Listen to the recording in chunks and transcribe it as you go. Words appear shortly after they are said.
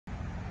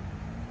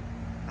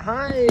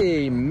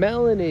Hi,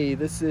 Melanie.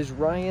 This is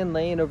Ryan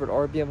Lane over at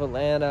RBM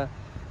Atlanta.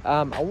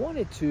 I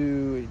wanted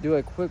to do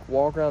a quick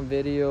walk-around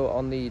video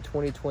on the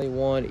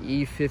 2021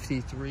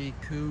 E53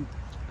 Coupe.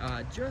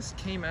 Just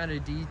came out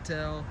of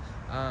detail.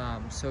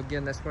 So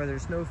again, that's why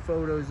there's no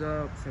photos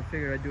up. So I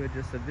figured I'd do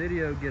just a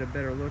video, get a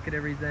better look at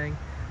everything.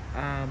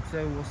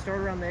 So we'll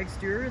start around the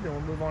exterior, then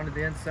we'll move on to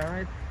the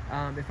inside.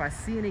 If I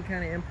see any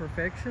kind of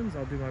imperfections,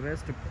 I'll do my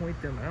best to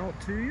point them out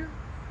to you.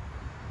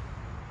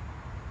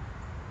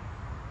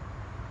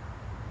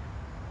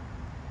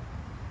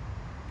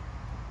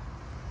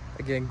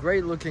 Again,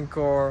 great looking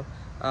car.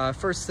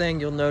 First thing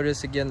you'll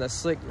notice, again, the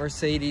slick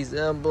Mercedes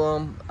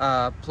emblem,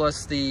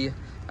 plus the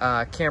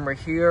camera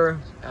here.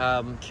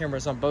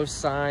 Cameras on both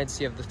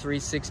sides. You have the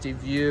 360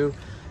 view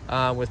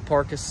with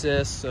park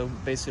assist, so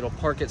basically it'll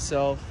park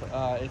itself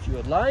if you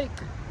would like.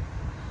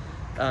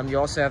 You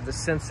also have the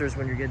sensors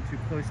when you're getting too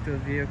close to a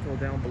vehicle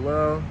down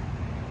below.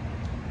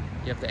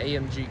 You have the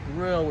AMG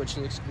grille, which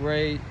looks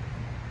great.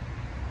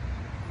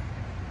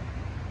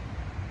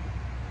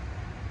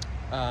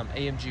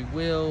 AMG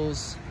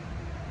wheels,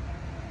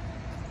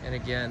 and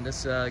again, this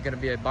is going to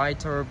be a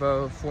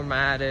bi-turbo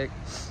 4MATIC.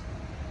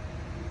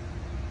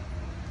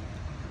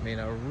 I mean,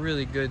 a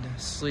really good,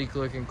 sleek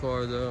looking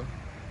car though.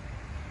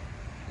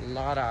 A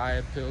lot of eye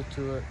appeal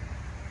to it.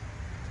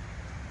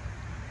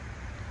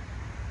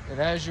 And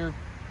as you're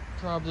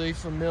probably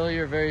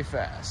familiar, very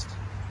fast.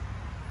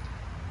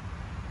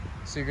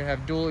 So you're going to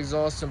have dual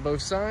exhaust on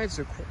both sides,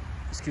 or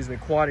excuse me,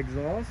 quad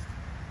exhaust.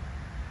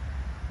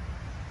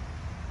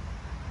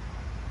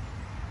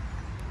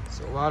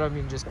 So a lot of them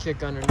you can just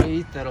kick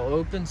underneath, that'll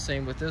open.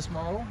 Same with this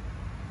model.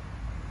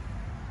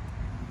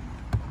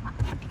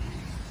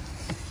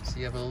 So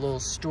you have a little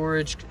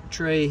storage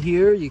tray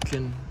here. You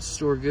can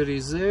store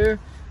goodies there.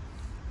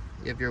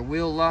 You have your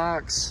wheel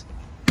locks,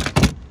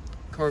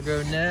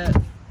 cargo net,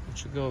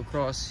 which will go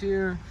across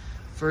here.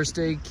 First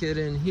aid kit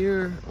in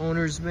here,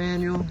 owner's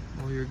manual,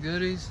 all your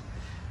goodies.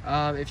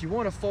 If you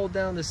want to fold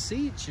down the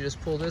seats, you just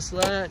pull this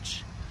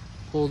latch,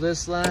 pull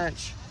this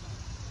latch.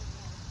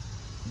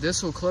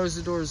 This will close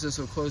the doors, this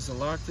will close and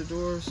lock the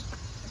doors.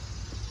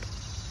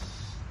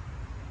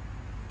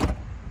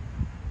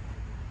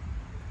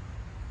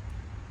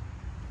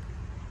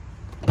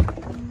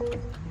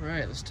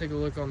 Alright, let's take a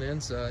look on the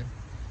inside.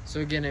 So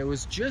again, it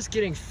was just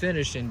getting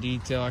finished in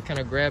detail. I kind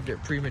of grabbed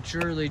it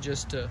prematurely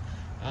just to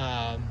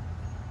so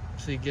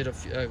you get a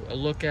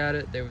look at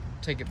it. They would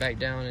take it back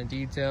down and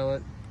detail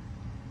it.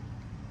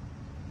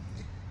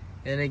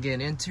 And again,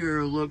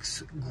 interior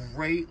looks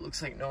great.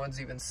 Looks like no one's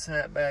even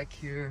sat back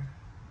here.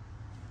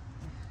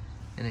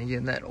 And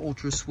again, that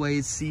ultra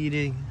suede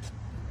seating,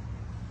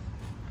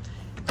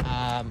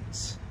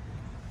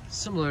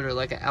 similar to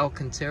like an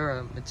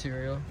Alcantara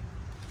material.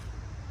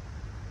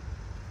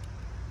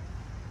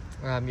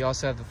 You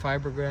also have the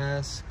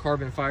fiberglass,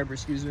 carbon fiber,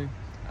 excuse me,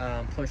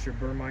 plus your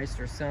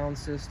Burmeister sound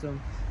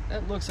system.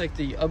 That looks like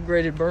the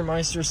upgraded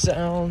Burmeister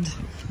sound.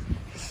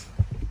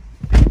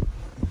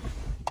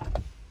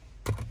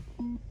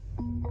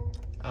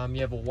 You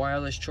have a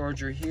wireless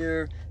charger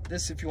here.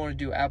 This if you want to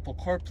do Apple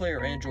CarPlay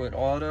or Android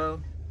Auto.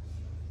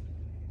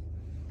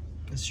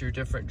 This is your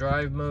different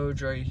drive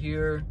modes right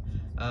here.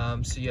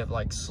 So you have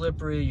like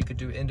slippery, you could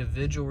do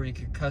individual where you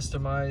could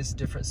customize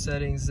different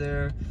settings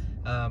there.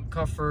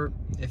 Comfort,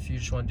 if you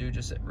just want to do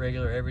just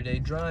regular everyday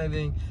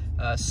driving.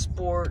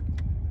 Sport,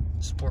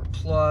 Sport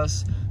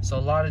Plus. So a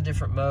lot of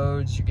different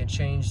modes. You can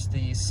change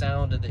the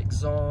sound of the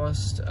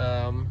exhaust.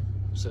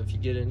 So if you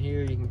get in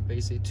here, you can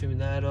basically tune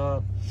that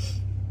up.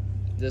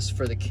 This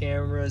for the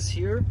cameras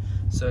here.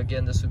 So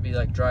again, this would be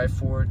like drive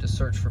forward to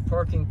search for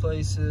parking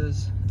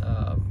places.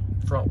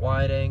 Front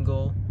wide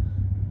angle.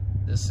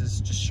 This is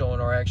just showing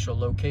our actual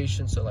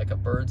location, so like a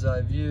bird's eye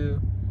view.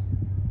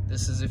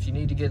 This is if you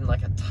need to get in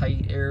like a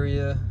tight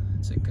area.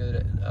 It's a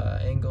good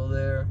angle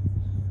there.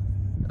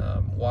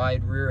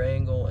 Wide rear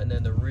angle, and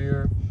then the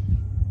rear.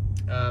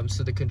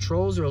 So the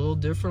controls are a little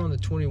different on the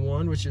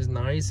 21, which is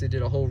nice. They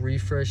did a whole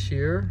refresh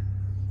here.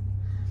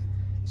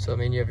 So I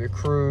mean, you have your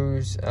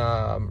cruise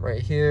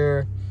right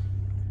here,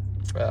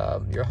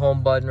 your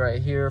home button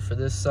right here for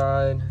this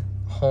side,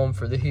 home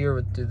for the here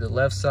with the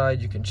left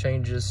side. You can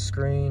change this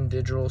screen,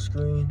 digital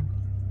screen.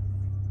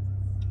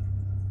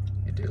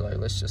 You do like,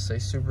 let's just say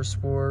Super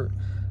Sport.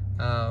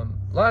 A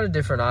lot of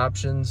different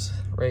options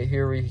right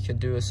here where you can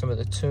do some of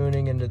the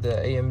tuning into the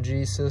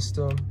AMG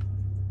system.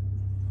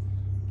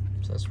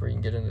 So that's where you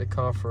can get into the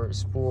comfort,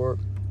 sport.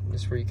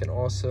 This is where you can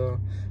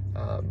also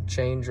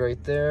change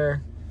right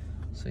there.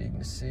 So you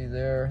can see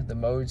there, the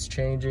modes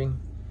changing.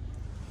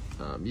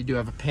 You do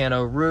have a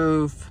pano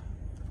roof.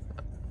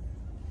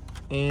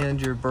 And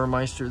your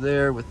Burmeister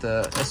there with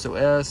the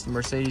SOS, the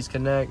Mercedes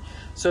Connect.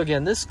 So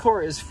again, this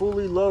car is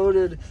fully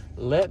loaded.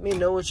 Let me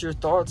know what your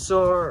thoughts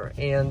are.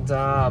 And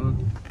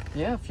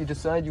yeah, if you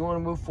decide you want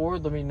to move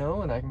forward, let me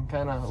know. And I can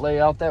kind of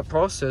lay out that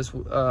process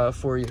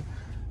for you.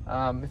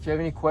 If you have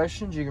any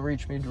questions, you can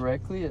reach me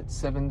directly at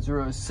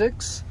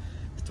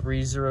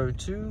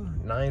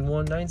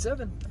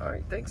 706-302-9197. All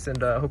right, thanks,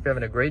 and hope you're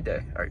having a great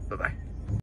day. All right, bye-bye.